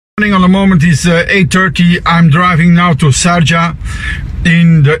On the moment is 8:30. I'm driving now to Sharda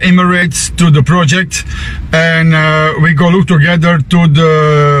in the Emirates to the project, and we go look together to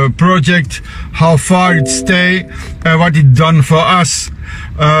the project, how far it stay, what it done for us.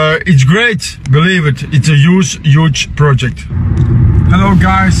 It's great, believe it. It's a huge project. Hello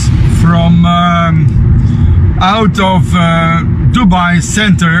guys, from out of Dubai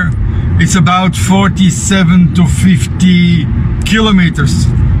center. It's about 47 to 50 kilometers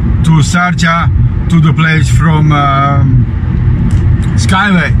to Sharda, to the place from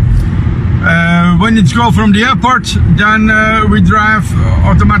SkyWay. When it's go from the airport, then we drive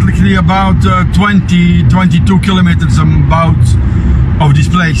automatically about 22 kilometers about of this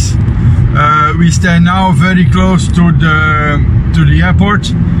place. We stay now very close to the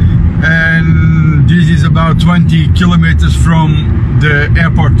airport, and this is about 20 kilometers from the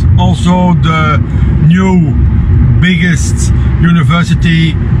airport. Also the new biggest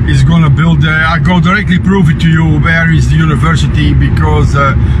university is gonna build there. I go directly prove it to you where is the university, because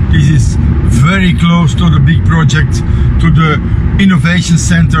this is very close to the big project, to the innovation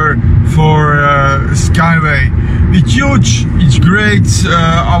center for SkyWay. It's huge, it's great.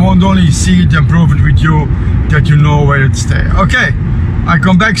 I won't only see it and prove it with you, that you know where it stays. Okay, I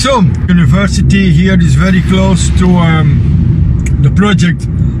come back soon. University here is very close to the project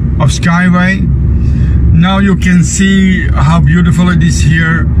of SkyWay. Now you can see how beautiful it is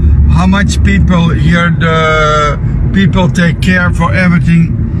here, how much people here, the people take care for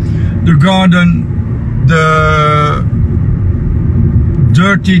everything. The garden, the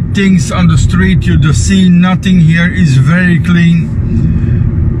dirty things on the street, you don't see nothing here, is very clean.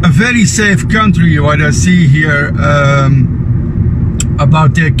 A very safe country, what I see here,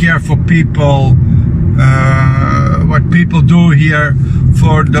 about their care for people, what people do here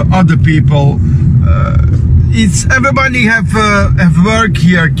for the other people. It's everybody have work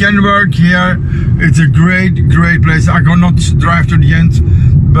here, can work here. It's a great place. I cannot drive to the end,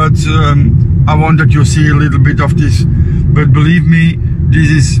 but I want that you see a little bit of this. But believe me, this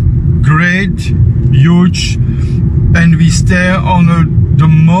is great, huge, and we stay on the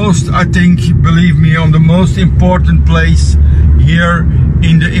most, I think, believe me, on the most important place here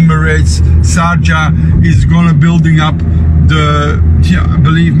in the Emirates. Sharda is gonna building up the,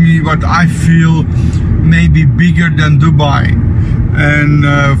 believe me, what I feel maybe bigger than Dubai, and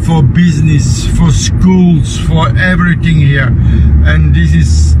for business, for schools, for everything here. And this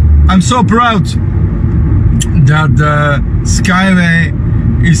is, I'm so proud that SkyWay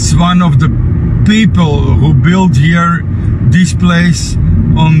is one of the people who built here this place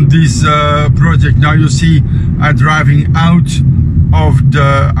on this project. Now you see I'm driving out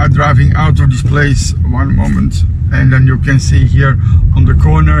of this place. One moment, and then you can see here on the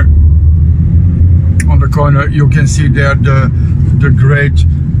corner you can see there the great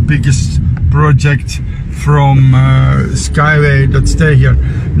biggest project from SkyWay that stay here.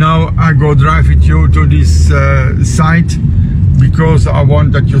 Now I go drive with you to this site, because I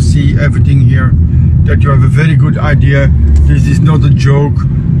want that you see everything here, that you have a very good idea. This is not a joke,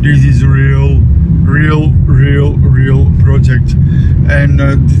 this is real project. And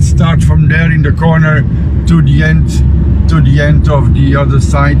it starts from there in the corner to the end of the other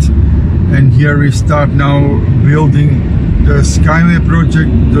side. And here we start now building the SkyWay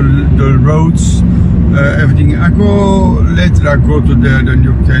project, the roads, everything. I go to there, then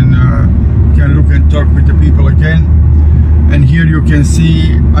you can look and talk with the people again. And here you can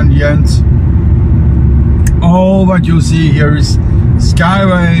see on the end, all what you see here is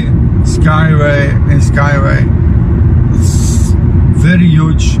SkyWay, and SkyWay. It's very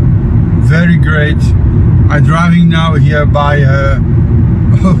huge, very great. I'm driving now here by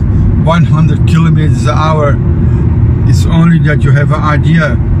 100 kilometers an hour. It's only that you have an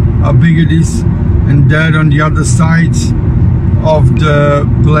idea how big it is. And there on the other side of the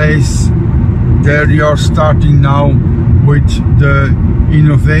place, there you are starting now with the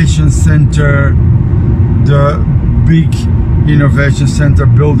innovation center. The big innovation center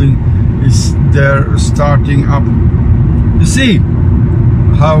building is there starting up. You see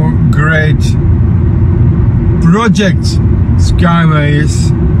how great project SkyWay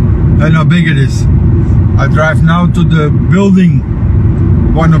is and how big it is. I drive now to the building,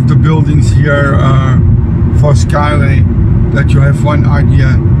 one of the buildings here for SkyWay, that you have one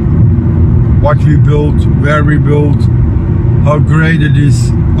idea what we built, where we built, how great it is,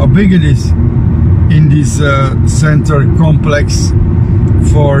 how big it is in this center complex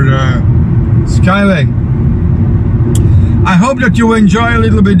for SkyWay. I hope that you enjoy a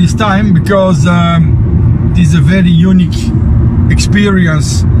little bit this time, because this is a very unique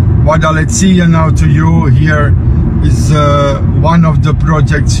experience what I'll see now to you here is one of the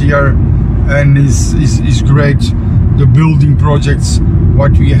projects here, and is great. The building projects,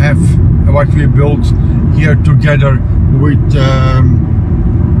 what we have, what we built here together with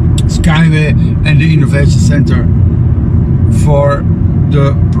SkyWay and the Innovation Center for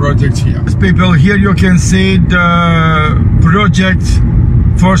the project here. People, here you can see the project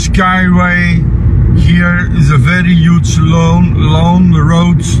for SkyWay. Here is a very huge long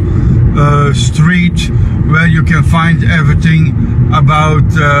road street where you can find everything about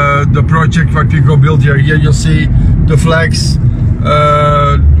the project what we go build here. Here you see the flags,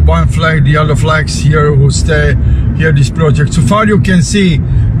 one flag, the other flags here who stay here this project. So far you can see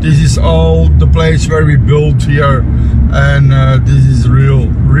this is all the place where we built here, and this is real,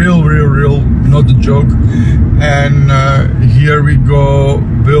 not a joke. And here we go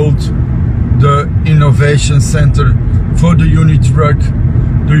build the Innovation Center for the uni truck,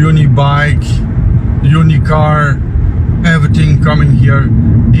 the uni bike, the uni car, everything coming here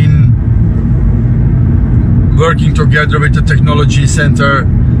in, working together with the technology center.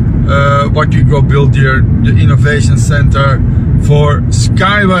 What we go build here, the Innovation Center for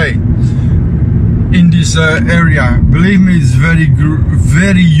SkyWay in this area. Believe me, it's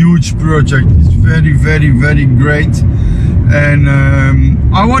very huge project. It's very great, and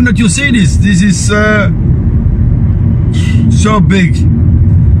I want that you see this. This is so big.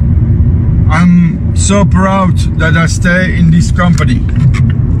 I'm so proud that I stay in this company.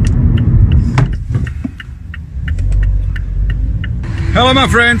 Hello my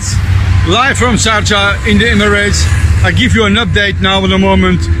friends, live from Sharda in the Emirates. I give you an update now in a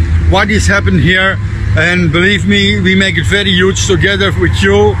moment what is happening here, and believe me, we make it very huge together with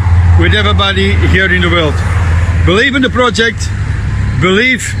you, with everybody here in the world. Believe in the project,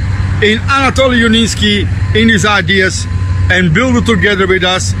 believe in Anatoly Yuninski, in his ideas, and build it together with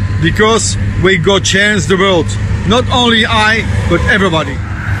us, because we go change the world. Not only I, but everybody.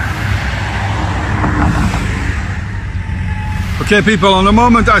 Okay people, on the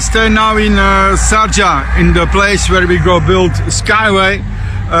moment I stay now in Sharda, in the place where we go build SkyWay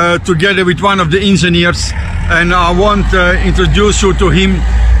together with one of the engineers, and I want to introduce you to him,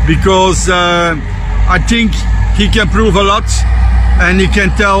 because I think he can prove a lot, and he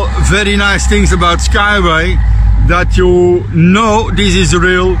can tell very nice things about SkyWay, that you know this is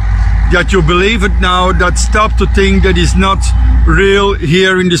real, that you believe it now, that stop to think that is not real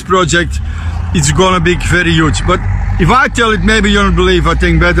here in this project. It's gonna be very huge. But if I tell it, maybe you don't believe. I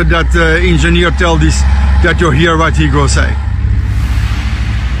think better that engineer tell this, that you hear what he go say.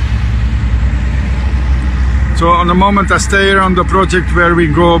 So on the moment I stay here on the project where we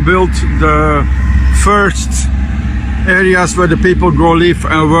go build the first areas where the people go live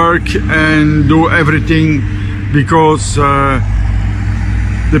and work and do everything, because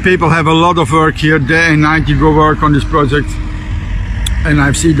the people have a lot of work here, day and night you go work on this project. And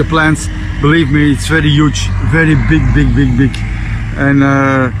I've seen the plans. Believe me, it's very huge, very big. And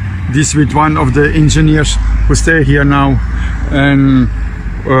this with one of the engineers who stay here now, and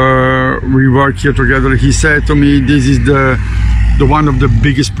we work here together. He said to me, this is the one of the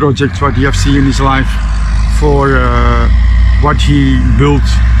biggest projects what he have seen in his life for what he built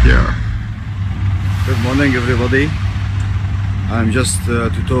here. Good morning everybody. I'm just to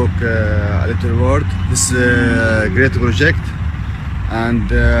talk a little word. This is a great project, and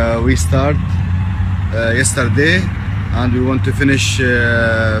we start yesterday, and we want to finish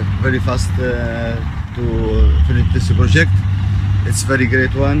very fast to finish this project. It's very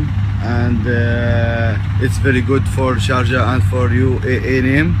great one, and it's very good for Sharda and for UAE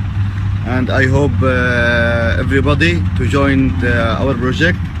name, and I hope everybody to join our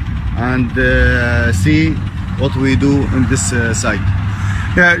project and see what we do in this site.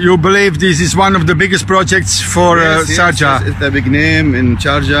 Yeah, you believe this is one of the biggest projects for Sharda? Yes, it's a big name in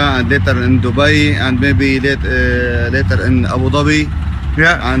Sharda, and later in Dubai, and maybe later in Abu Dhabi,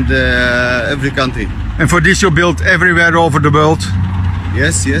 yeah, and every country. And for this you built everywhere over the world?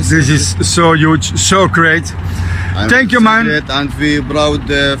 Yes. This is so huge, so great. Thank you, man. Great, and we proud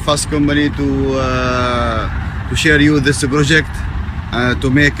fast company to share you this project, to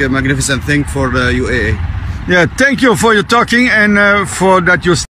make a magnificent thing for UAE. Yeah, thank you for your talking, and for that you